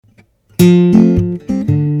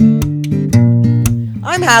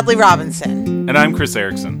I'm Hadley Robinson. And I'm Chris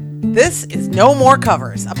Erickson. This is No More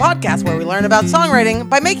Covers, a podcast where we learn about songwriting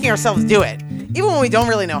by making ourselves do it, even when we don't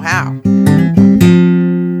really know how.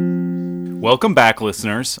 Welcome back,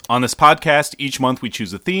 listeners. On this podcast, each month we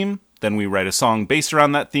choose a theme, then we write a song based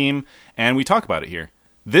around that theme, and we talk about it here.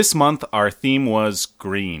 This month, our theme was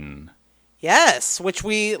green. Yes, which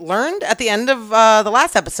we learned at the end of the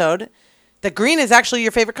last episode, that green is actually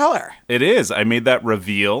your favorite color. It is. I made that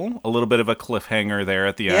reveal, a little bit of a cliffhanger there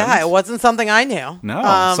at the end. Yeah, it wasn't something I knew.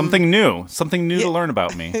 No, something new. Something new to learn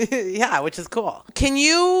about me. Yeah, which is cool. Can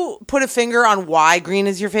you put a finger on why green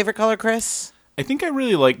is your favorite color, Chris? I think I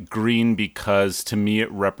really like green because to me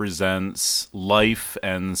it represents life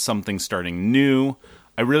and something starting new.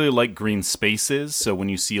 I really like green spaces, so when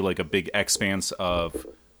you see like a big expanse of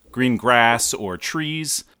green grass or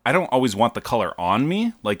trees, I don't always want the color on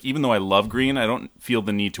me. Like, even though I love green, I don't feel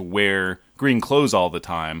the need to wear green clothes all the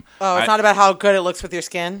time. Oh, it's not about how good it looks with your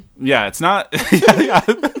skin? Yeah, it's not.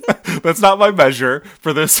 That's not my measure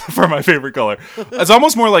for my favorite color. It's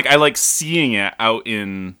almost more like I like seeing it out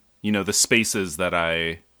in, the spaces that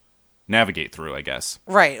I navigate through, I guess.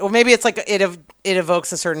 Right. Or maybe it's like it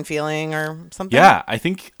evokes a certain feeling or something. Yeah, I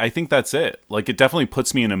think that's it. Like, it definitely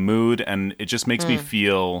puts me in a mood, and it just makes me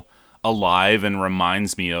feel alive and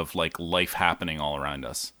reminds me of like life happening all around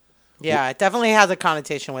us. Yeah, it definitely has a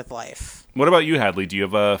connotation with life. What about you, Hadley? Do you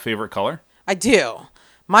have a favorite color? I do.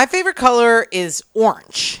 My favorite color is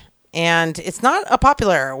orange, and it's not a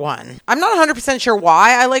popular one. I'm not 100% sure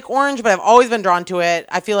why I like orange, but I've always been drawn to it.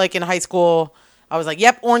 I feel like in high school, I was like,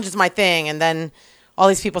 yep, orange is my thing, and then all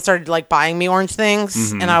these people started like buying me orange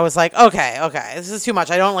things, and I was like, okay, this is too much.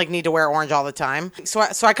 I don't like need to wear orange all the time. So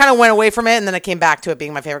I kind of went away from it, and then I came back to it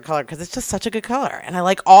being my favorite color because it's just such a good color, and I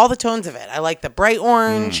like all the tones of it. I like the bright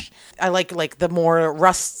orange. I like the more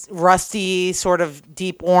rusty sort of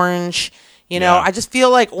deep orange. I just feel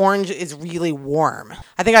like orange is really warm.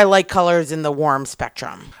 I think I like colors in the warm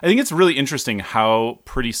spectrum. I think it's really interesting how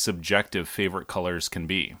pretty subjective favorite colors can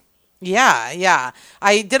be. Yeah.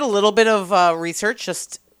 I did a little bit of research,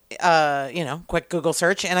 just, quick Google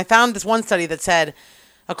search, and I found this one study that said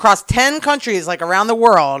across 10 countries, like around the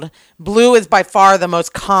world, blue is by far the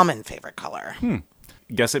most common favorite color. I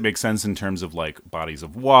guess it makes sense in terms of like bodies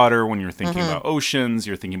of water. When you're thinking about oceans,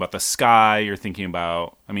 you're thinking about the sky, you're thinking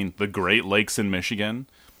about, the Great Lakes in Michigan.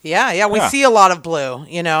 Yeah. We see a lot of blue,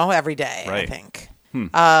 every day, right. I think.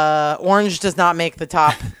 Orange does not make the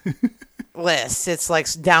top list. It's like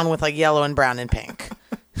down with like yellow and brown and pink.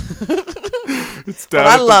 It's down.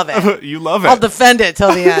 I love it. You love it. I'll defend it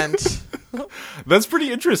till the end. That's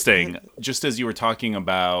pretty interesting. Just as you were talking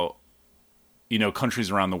about, countries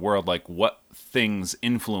around the world, like what things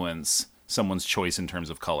influence someone's choice in terms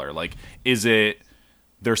of color? Like, is it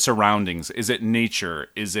their surroundings? Is it nature?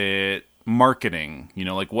 Is it marketing?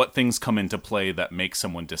 Like what things come into play that make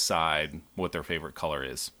someone decide what their favorite color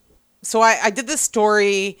is? So I did this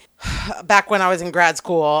story back when I was in grad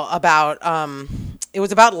school about, it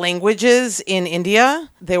was about languages in India.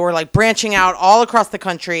 They were like branching out all across the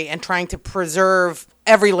country and trying to preserve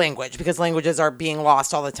every language because languages are being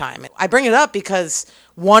lost all the time. I bring it up because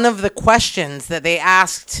one of the questions that they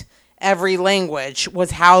asked every language was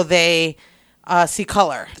how they see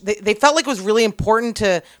color. They felt like it was really important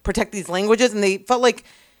to protect these languages, and they felt like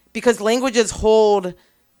because languages hold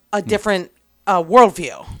a different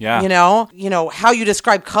worldview. Yeah. How you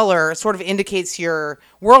describe color sort of indicates your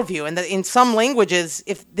worldview. And that in some languages,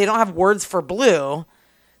 if they don't have words for blue,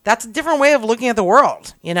 that's a different way of looking at the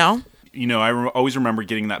world, I always remember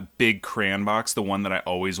getting that big crayon box, the one that I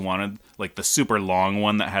always wanted, like the super long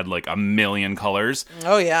one that had like a million colors.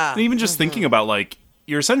 Oh, yeah. And even just thinking about like,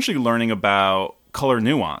 you're essentially learning about color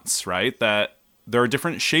nuance, right? That there are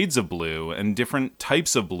different shades of blue and different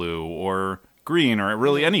types of blue or green or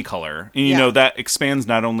really any color. And, that expands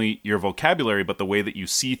not only your vocabulary, but the way that you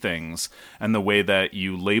see things and the way that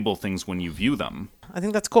you label things when you view them. I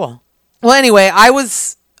think that's cool. Well, anyway, I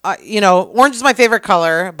was, orange is my favorite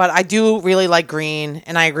color, but I do really like green.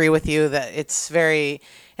 And I agree with you that it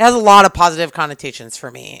has a lot of positive connotations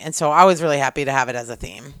for me. And so I was really happy to have it as a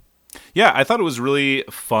theme. Yeah, I thought it was really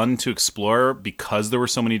fun to explore because there were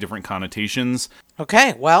so many different connotations.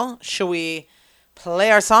 Okay, well, should we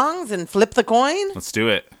play our songs and flip the coin? Let's do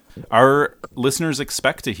it. Our listeners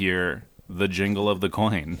expect to hear the jingle of the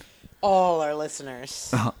coin. All our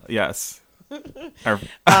listeners. Yes. Our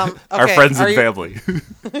friends and family.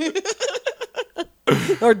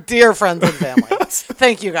 Our dear friends and family.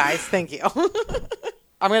 Thank you, guys. Thank you.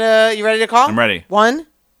 You ready to call? I'm ready. 1,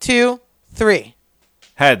 2, 3.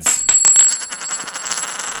 Heads.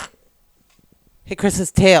 Hey, Chris,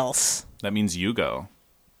 it's tails. That means you go.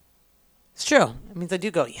 It's true. It means I do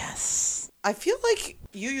go, yes. I feel like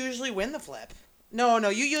you usually win the flip. No,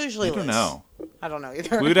 you usually lose. I don't know. I don't know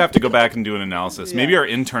either. We would have to go back and do an analysis. Yeah. Maybe our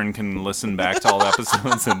intern can listen back to all the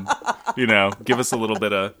episodes and, give us a little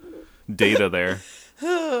bit of data there.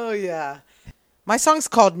 Oh, yeah. My song's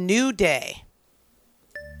called New Day.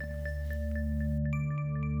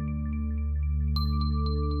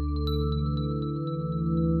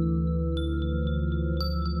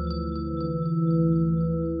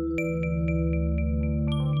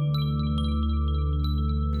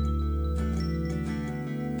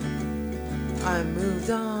 I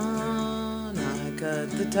moved on, I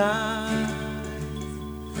cut the ties.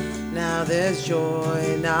 Now there's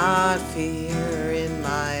joy, not fear in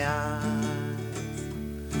my eyes.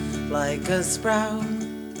 Like a sprout,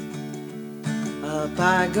 up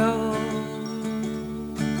I go.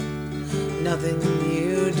 Nothing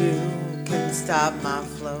you do can stop my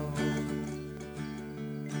flow.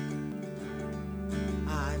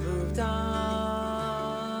 I moved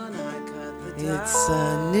on, I cut the ties. It's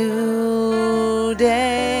a new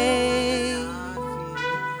day.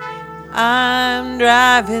 I'm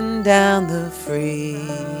driving down the freeway.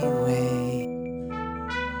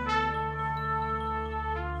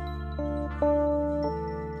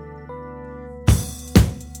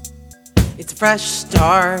 It's a fresh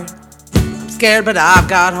start. I'm scared, but I've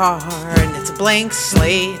got heart. And it's a blank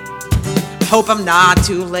slate. I hope I'm not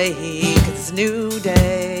too late, 'cause it's a new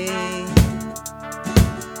day.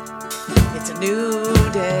 It's a new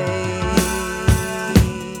day.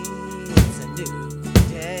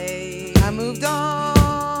 I moved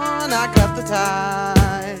on, I cut the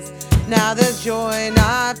ties. Now there's joy,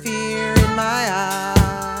 not fear in my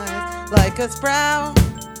eyes. Like a sprout,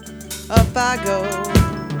 up I go.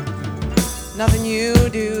 Nothing you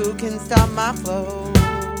do can stop my flow.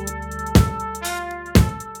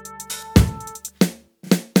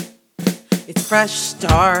 It's a fresh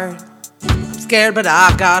start. I'm scared, but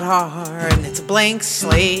I've got heart. And it's a blank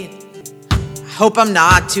slate. I hope I'm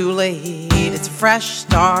not too late. It's a fresh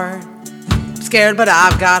start. Scared, but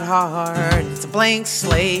I've got heart. It's a blank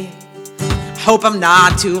slate. Hope I'm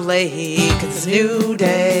not too late, 'cause it's a new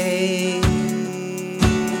day.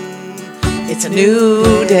 It's a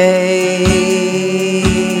new day.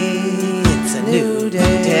 It's a new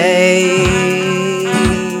day.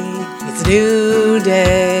 It's a new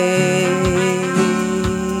day.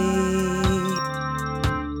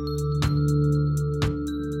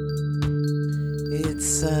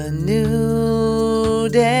 It's a new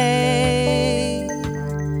day.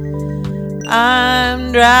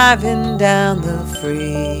 I'm driving down the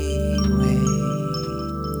freeway.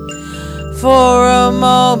 For a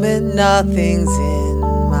moment, nothing's in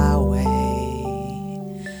my way.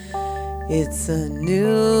 It's a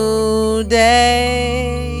new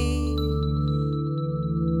day.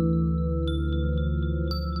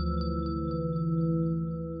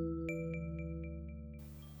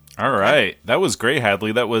 All right. That was great,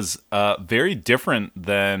 Hadley. That was very different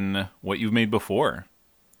than what you've made before.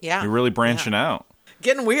 Yeah. You're really branching out.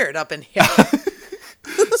 Getting weird up in here.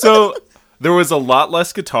 So there was a lot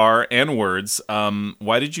less guitar and words.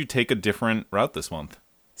 Why did you take a different route this month?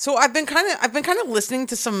 So I've been kind of listening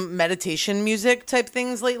to some meditation music type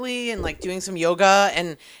things lately, and like doing some yoga,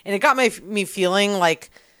 and it got me feeling like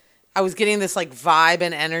I was getting this like vibe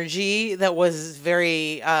and energy that was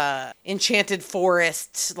very enchanted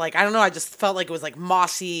forest. Like, I don't know, I just felt like it was like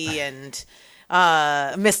mossy and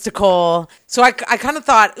mystical. So I kind of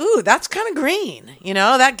thought, ooh, that's kind of green,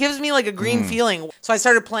 that gives me like a green feeling. So I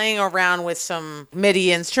started playing around with some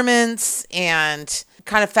MIDI instruments and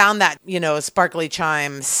kind of found that, sparkly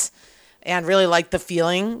chimes, and really liked the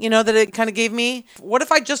feeling, that it kind of gave me. What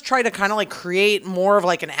if I just try to kind of like create more of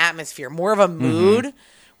like an atmosphere, more of a mood,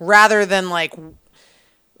 rather than like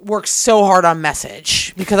work so hard on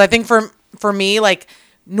message? Because I think for me, like,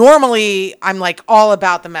 normally I'm like all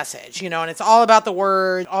about the message, and it's all about the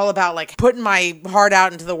word, all about like putting my heart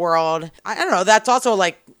out into the world. I don't know. That's also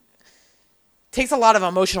like takes a lot of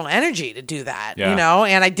emotional energy to do that,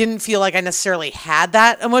 and I didn't feel like I necessarily had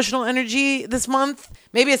that emotional energy this month.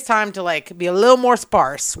 Maybe it's time to like be a little more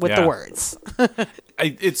sparse with the words.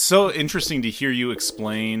 It's so interesting to hear you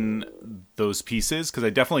explain those pieces, because I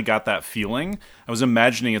definitely got that feeling. I was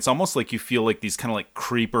imagining it's almost like you feel like these kind of like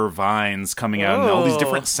creeper vines coming out, and all these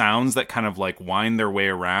different sounds that kind of like wind their way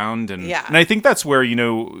around. And I think that's where,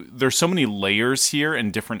 there's so many layers here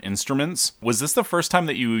and different instruments. Was this the first time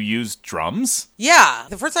that you used drums? Yeah,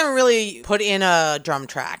 the first time I really put in a drum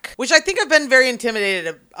track, which I think I've been very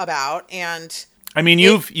intimidated about. And I mean,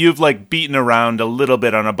 you've like beaten around a little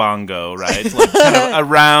bit on a bongo, right? Like kind of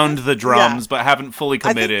around the drums, but haven't fully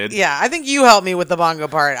committed. I think you helped me with the bongo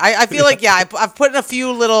part. I feel like, I've put in a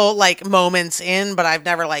few little like moments in, but I've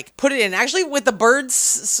never like put it in. Actually, with the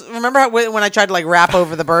birds, remember when I tried to like rap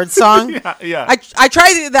over the birds song? Yeah. I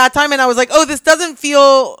tried it that time and I was like, oh, this doesn't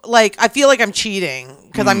feel like, I feel like I'm cheating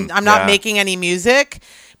because I'm not making any music.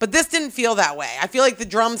 But this didn't feel that way. I feel like the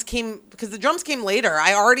drums came later.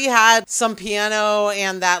 I already had some piano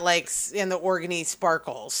and that like and the organy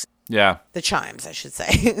sparkles. Yeah. The chimes, I should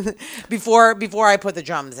say, before I put the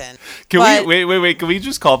drums in. Can we wait? Can we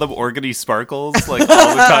just call them organy sparkles like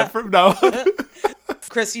all the time from now on?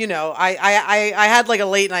 Chris, I had like a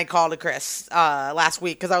late night call to Chris last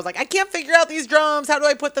week because I was like, I can't figure out these drums. How do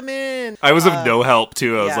I put them in? I was of no help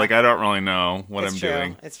too. I was like, I don't really know what I'm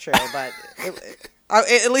doing. It's true, but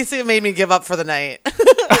at least it made me give up for the night.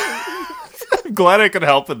 I'm glad I could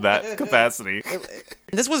help in that capacity.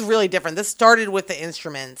 This was really different. This started with the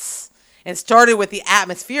instruments and started with the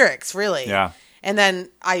atmospherics, really. Yeah. And then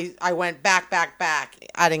I went back,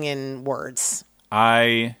 adding in words.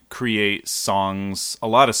 I create songs, a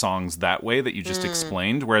lot of songs that way that you just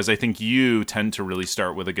explained, whereas I think you tend to really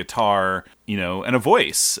start with a guitar, and a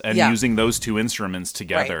voice, and using those two instruments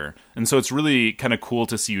together. Right. And so it's really kind of cool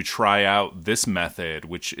to see you try out this method,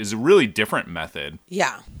 which is a really different method.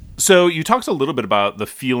 Yeah. So you talked a little bit about the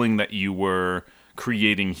feeling that you were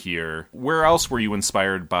creating here. Where else were you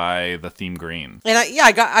inspired by the theme green? And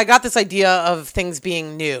I got this idea of things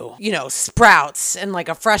being new, sprouts and like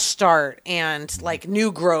a fresh start and like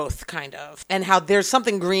new growth kind of, and how there's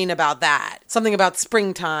something green about that, something about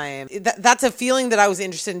springtime. That's a feeling that I was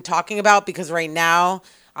interested in talking about because right now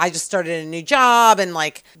I just started a new job and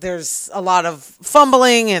like there's a lot of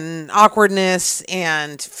fumbling and awkwardness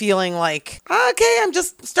and feeling like, okay, I'm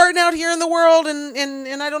just starting out here in the world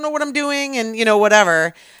and I don't know what I'm doing and,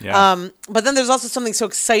 whatever. Yeah. But then there's also something so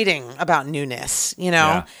exciting about newness,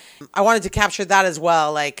 Yeah. I wanted to capture that as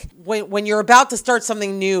well. Like when you're about to start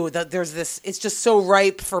something new, that there's this, it's just so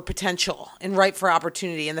ripe for potential and ripe for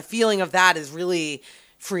opportunity. And the feeling of that is really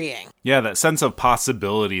freeing. Yeah, that sense of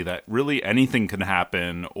possibility that really anything can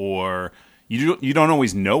happen, or you don't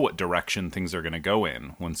always know what direction things are going to go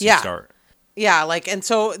in once you start. Yeah, like, and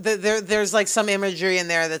so there's like some imagery in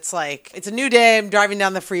there that's like, it's a new day, I'm driving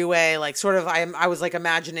down the freeway, like sort of, I was like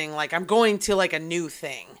imagining like I'm going to like a new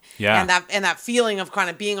thing. Yeah. And that feeling of kind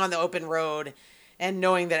of being on the open road and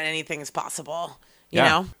knowing that anything is possible. You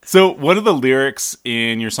know? So one of the lyrics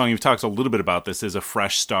in your song, you've talked a little bit about this, is a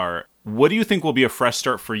fresh start. What do you think will be a fresh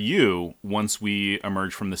start for you once we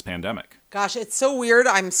emerge from this pandemic? Gosh, it's so weird.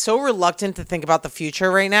 I'm so reluctant to think about the future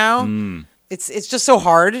right now. It's just so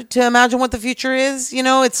hard to imagine what the future is.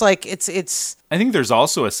 It's like, it's. I think there's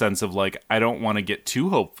also a sense of like, I don't want to get too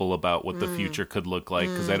hopeful about what the future could look like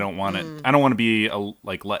because I don't want to be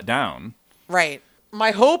like let down. Right.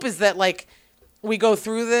 My hope is that like we go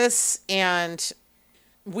through this and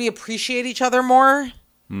we appreciate each other more.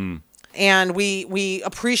 And we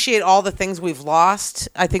appreciate all the things we've lost.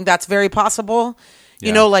 I think that's very possible.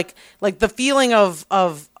 Yeah. Like the feeling of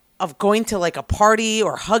going to like a party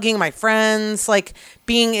or hugging my friends, like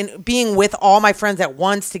being with all my friends at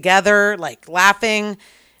once together, like laughing.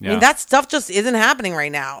 Yeah. I mean, that stuff just isn't happening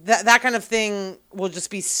right now. That kind of thing will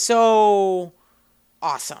just be so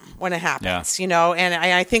awesome when it happens, And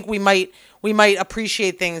I think we might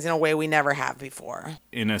appreciate things in a way we never have before.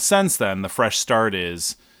 In a sense, then, the fresh start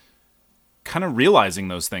is kind of realizing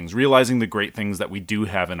those things, realizing the great things that we do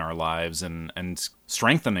have in our lives and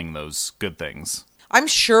strengthening those good things. I'm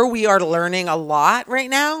sure we are learning a lot right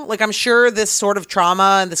now. Like, I'm sure this sort of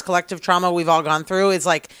trauma and this collective trauma we've all gone through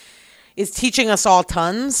is teaching us all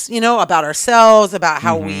tons, about ourselves, about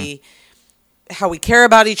how we care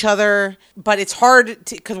about each other. But it's hard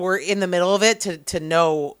because we're in the middle of it to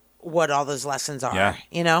know what all those lessons are,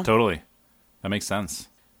 Totally. That makes sense.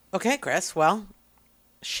 Okay, Chris. Well,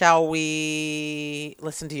 shall we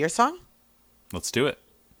listen to your song? Let's do it.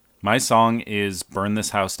 My song is Burn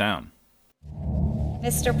This House Down.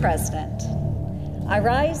 Mr. President, I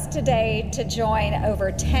rise today to join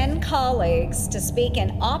over 10 colleagues to speak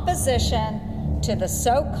in opposition to the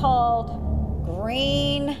so-called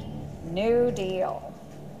Green New Deal.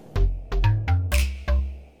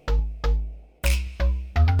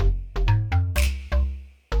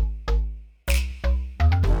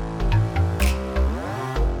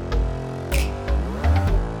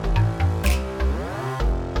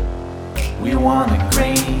 We want it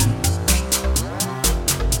green.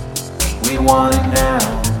 We want it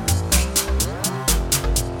now.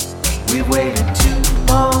 We've waited too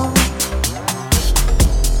long.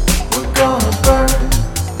 We're gonna burn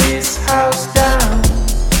this house down.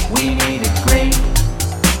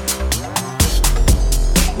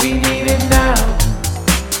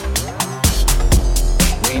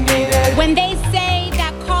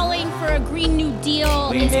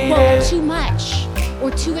 is, quote, too much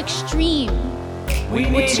or too extreme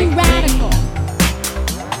or too radical.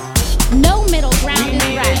 No middle ground is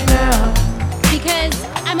right. Because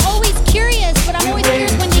I'm always curious, but I'm always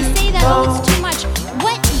curious when they say that, oh, it's too much.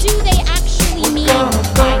 What do they actually mean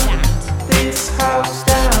by that?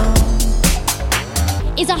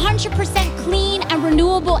 Is 100% clean and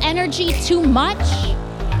renewable energy too much?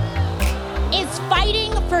 Is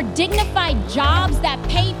fighting for dignified jobs that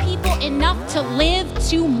pay people enough to live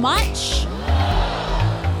too much?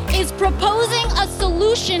 Is proposing a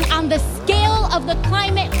solution on the scale of the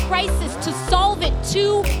climate crisis to solve it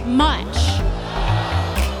too much?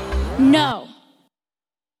 No.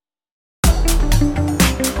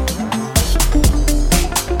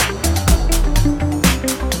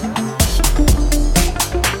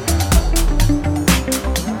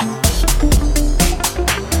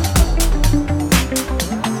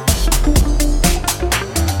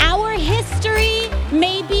 Our history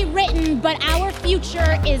may be written, but our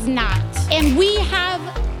future is not. And we have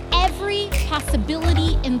every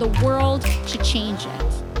possibility in the world to change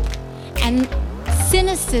it. And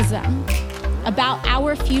cynicism about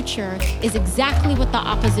our future is exactly what the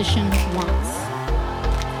opposition wants.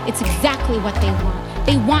 It's exactly what they want.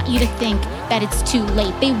 They want you to think that it's too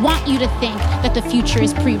late. They want you to think that the future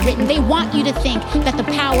is pre-written. They want you to think that the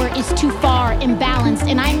power is too far imbalanced.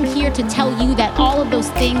 And I'm here to tell you that all of those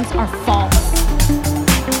things are false.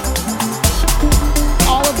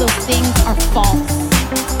 All of those things are false.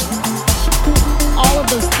 All of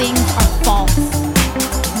those things are false.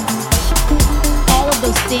 All of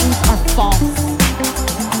those things are false.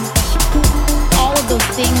 All of those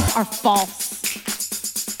things are false.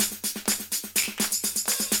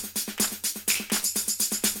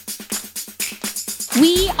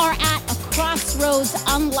 We are at a crossroads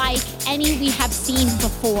unlike any we have seen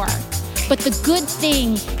before. But the good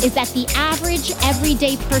thing is that the average,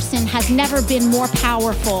 everyday person has never been more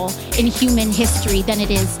powerful in human history than it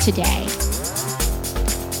is today.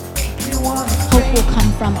 Hope will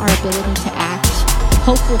come from our ability to act.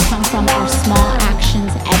 Hope will come from our small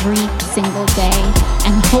actions every single day.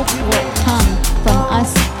 And hope will come from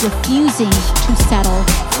us refusing to settle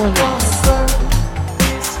for less.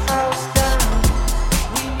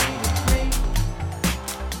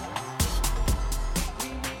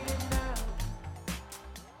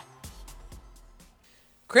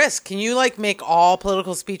 Chris, can you make all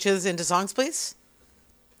political speeches into songs, please?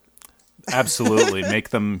 Absolutely. Make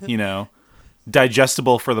them,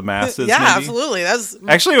 digestible for the masses. Yeah, maybe. Absolutely. That's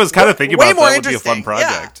actually, I was kind of thinking way about more that would be a fun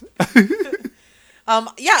project.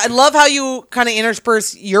 Yeah, I love how you kind of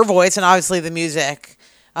intersperse your voice and obviously the music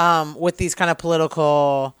with these kind of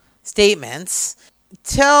political statements.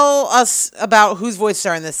 Tell us about whose voices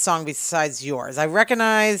are in this song besides yours. I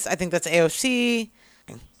think that's AOC.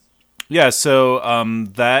 Yeah, so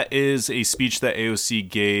that is a speech that AOC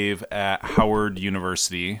gave at Howard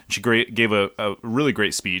University. She gave a really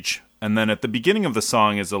great speech. And then at the beginning of the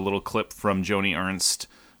song is a little clip from Joni Ernst,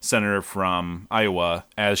 senator from Iowa,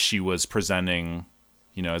 as she was presenting,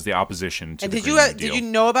 as the opposition to the Green New Deal. Did you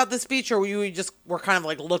know about the speech, or were kind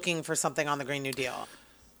of looking for something on the Green New Deal?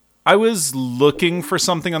 I was looking for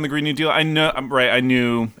something on the Green New Deal. I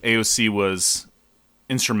knew AOC was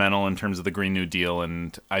instrumental in terms of the Green New Deal,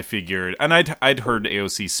 and I figured, and I'd heard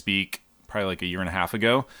AOC speak probably a year and a half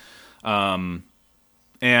ago,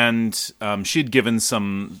 and she'd given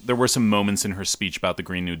there were some moments in her speech about the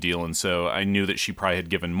Green New Deal, and so I knew that she probably had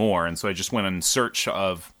given more, and so I just went in search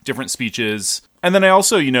of different speeches, and then I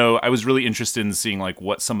also, I was really interested in seeing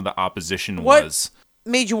what some of the opposition was.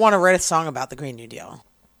 What made you want to write a song about the Green New Deal?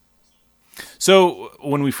 So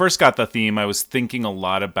when we first got the theme, I was thinking a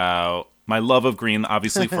lot about my love of green,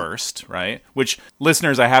 obviously, first, right? Which,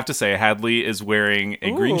 listeners, I have to say, Hadley is wearing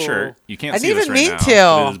a green shirt. You can't see this right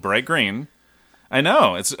now. But it is bright green. I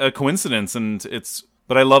know. It's a coincidence,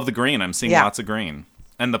 but I love the green. I'm seeing lots of green.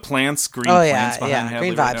 And the plants, green plants behind Hadley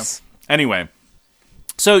green right vibes. now. Anyway,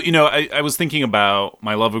 so, I was thinking about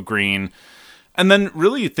my love of green, and then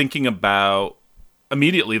really thinking about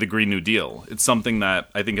immediately the Green New Deal. It's something that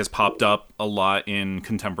I think has popped up a lot in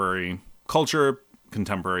contemporary culture,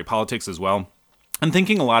 contemporary politics as well, and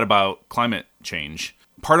thinking a lot about climate change.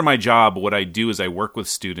 Part of my job, what I do is I work with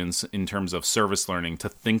students in terms of service learning to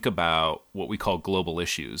think about what we call global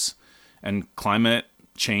issues. And climate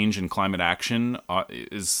change and climate action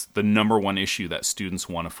is the number one issue that students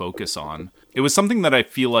want to focus on. It was something that I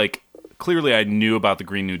feel like clearly I knew about the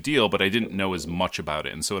Green New Deal, but I didn't know as much about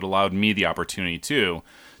it. And so it allowed me the opportunity to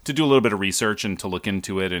do a little bit of research and to look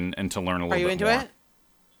into it and to learn a little bit more. Are you into it?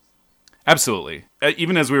 Absolutely.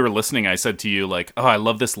 Even as we were listening, I said to you, I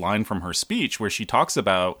love this line from her speech where she talks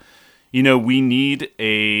about, we need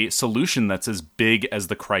a solution that's as big as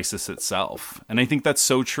the crisis itself. And I think that's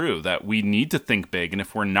so true, that we need to think big. And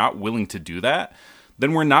if we're not willing to do that,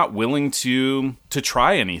 then we're not willing to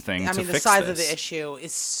try anything to fix this. The size of the issue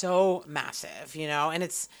is so massive, and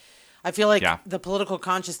I feel like the political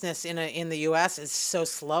consciousness in the U.S. is so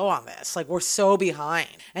slow on this. Like, we're so behind.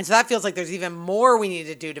 And so that feels like there's even more we need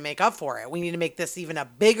to do to make up for it. We need to make this even a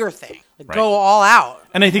bigger thing. Like, go all out.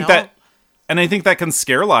 And I think that can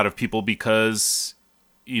scare a lot of people because,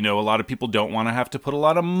 a lot of people don't want to have to put a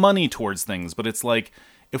lot of money towards things. But it's like,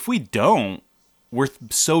 if we don't, we're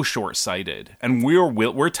so short-sighted. And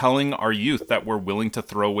we're telling our youth that we're willing to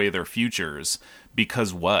throw away their futures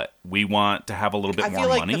because what? We want to have a little bit more money?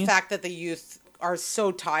 I feel like the fact that the youth are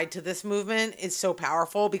so tied to this movement is so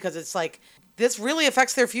powerful because it's like, this really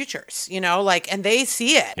affects their futures, and they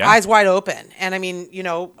see it eyes wide open. And I mean,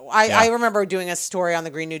 I remember doing a story on the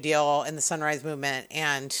Green New Deal and the Sunrise Movement.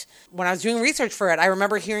 And when I was doing research for it, I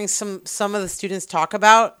remember hearing some of the students talk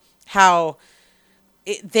about how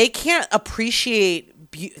they can't appreciate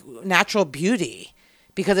natural beauty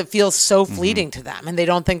because it feels so fleeting to them and they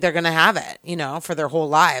don't think they're going to have it, for their whole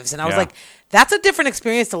lives. And I was like, that's a different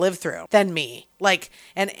experience to live through than me. Like,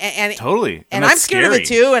 and totally. And I'm scared of it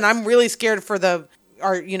too. And I'm really scared for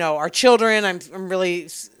our children. I'm really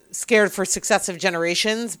scared for successive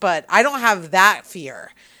generations, but I don't have that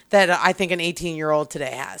fear that I think an 18-year-old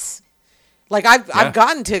today has. Like I've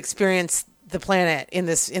gotten to experience the planet in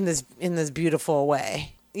this beautiful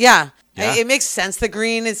way. Yeah. It makes sense that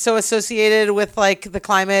green is so associated with like the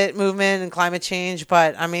climate movement and climate change,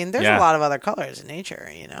 but I mean, there's a lot of other colors in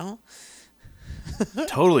nature,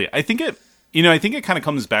 Totally. I think it kind of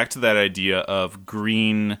comes back to that idea of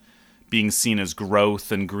green being seen as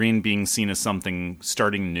growth and green being seen as something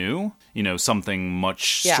starting new, something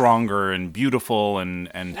much stronger and beautiful and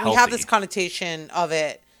healthy. We have this connotation of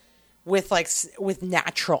it with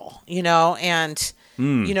natural, and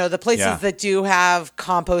the places that do have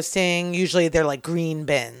composting, usually they're like green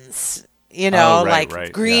bins,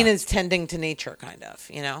 green is tending to nature kind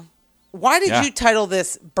of, Why did you title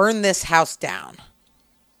this Burn This House Down?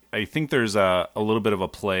 I think there's a little bit of a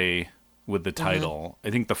play with the title. I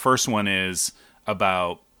think the first one is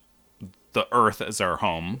about the earth as our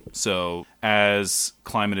home. So as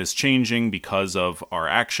climate is changing because of our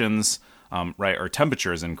actions, our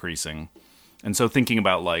temperature is increasing. And so thinking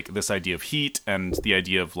about like this idea of heat and the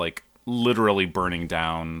idea of like literally burning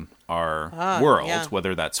down our world,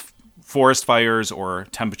 whether that's forest fires or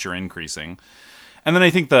temperature increasing. And then I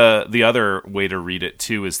think the other way to read it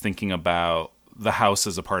too is thinking about the House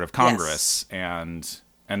as a part of Congress and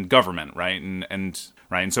government, right? And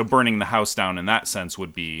so burning the House down in that sense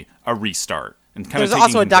would be a restart. And kind There's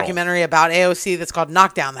also a documentary about AOC that's called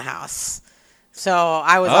Knock Down the House. So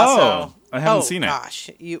I was I haven't seen it. Gosh,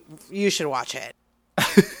 you should watch it.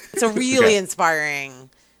 It's a really inspiring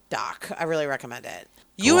doc. I really recommend it.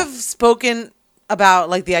 Cool. You have spoken about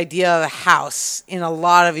like the idea of a house in a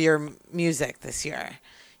lot of your music this year,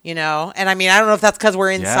 and I mean, I don't know if that's because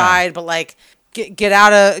we're inside, but like get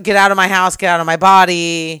out of my house, get out of my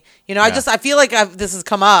body. I feel like this has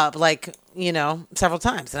come up like, several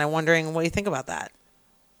times, and I'm wondering what you think about that.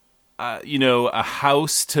 A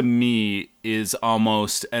house to me is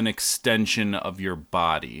almost an extension of your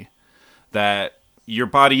body. That your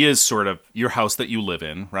body is sort of your house that you live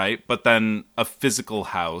in, right? But then a physical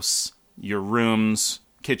house, your rooms,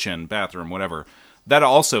 kitchen, bathroom, whatever, that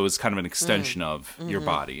also is kind of an extension of your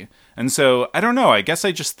body. And so, I don't know, I guess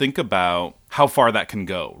I just think about how far that can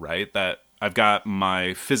go, right? That I've got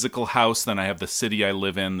my physical house, then I have the city I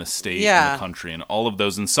live in, the state, and the country, and all of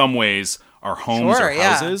those in some ways are homes or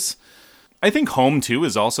houses. I think home, too,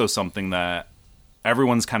 is also something that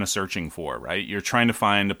everyone's kind of searching for, right? You're trying to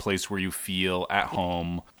find a place where you feel at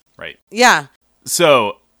home, right? Yeah.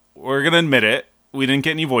 So, we're going to admit it. We didn't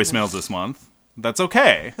get any voicemails this month. That's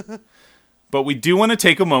okay. But we do want to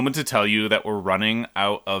take a moment to tell you that we're running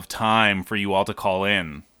out of time for you all to call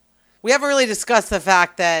in. We haven't really discussed the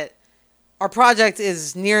fact that our project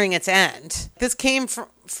is nearing its end. This came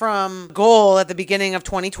from goal at the beginning of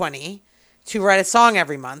 2020 to write a song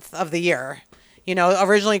every month of the year.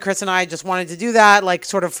 Originally Chris and I just wanted to do that, like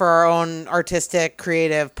sort of for our own artistic,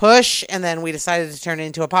 creative push, and then we decided to turn it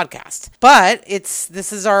into a podcast. But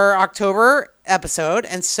this is our October episode,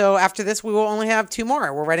 and so after this, we will only have 2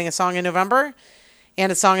 more. We're writing a song in November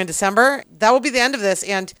and a song in December. That will be the end of this,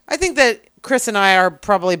 and I think that Chris and I are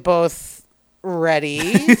probably both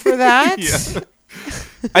ready for that.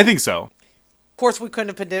 I think so. Of course, we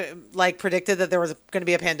couldn't have predicted that there was going to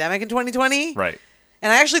be a pandemic in 2020. Right.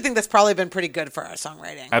 And I actually think that's probably been pretty good for our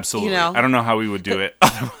songwriting. Absolutely. You know? I don't know how we would do it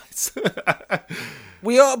otherwise.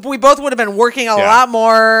 We both would have been working a lot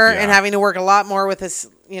more and having to work a lot more with this,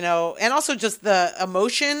 you know, and also just the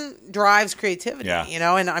emotion drives creativity, you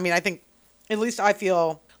know? And I mean, I think, at least I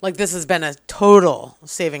feel like this has been a total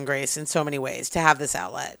saving grace in so many ways to have this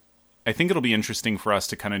outlet. I think it'll be interesting for us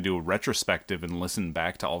to kind of do a retrospective and listen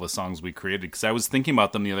back to all the songs we created, because I was thinking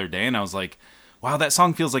about them the other day and I was like, wow, that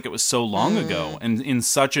song feels like it was so long ago and in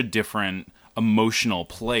such a different emotional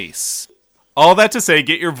place. All that to say,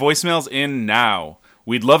 get your voicemails in now.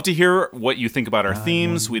 We'd love to hear what you think about our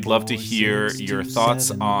themes. We'd love to hear your thoughts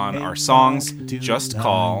on our songs. Just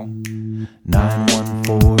call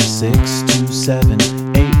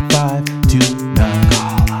 914-627-8529.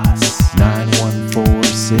 Call us.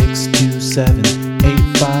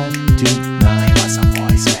 914-627-8529. Leave us a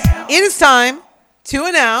voicemail. It is time to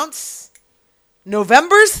announce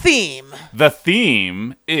November's theme. The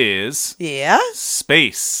theme is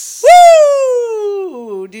space.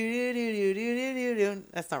 Woo! Do.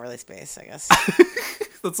 That's not really space, I guess.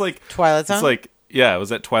 That's like Twilight Zone? It's like, yeah, was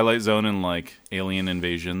that Twilight Zone and like Alien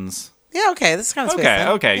Invasions? Yeah, okay. This is kind of space.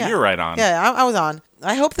 Okay, Yeah. you're right on. Yeah, I was on.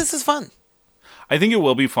 I hope this is fun. I think it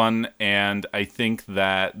will be fun, and I think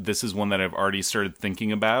that this is one that I've already started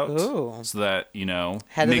thinking about. Ooh. So that, you know,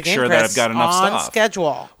 Head of the make game, sure Chris, that I've got enough on stuff.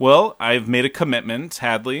 schedule. Well, I've made a commitment,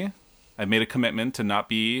 Hadley. I've made a commitment to not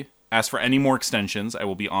be asked for any more extensions. I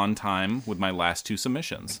will be on time with my last 2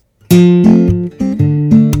 submissions.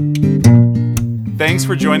 Thanks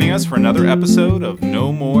for joining us for another episode of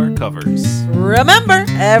No More Covers. Remember,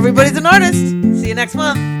 everybody's an artist. See you next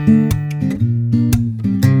month.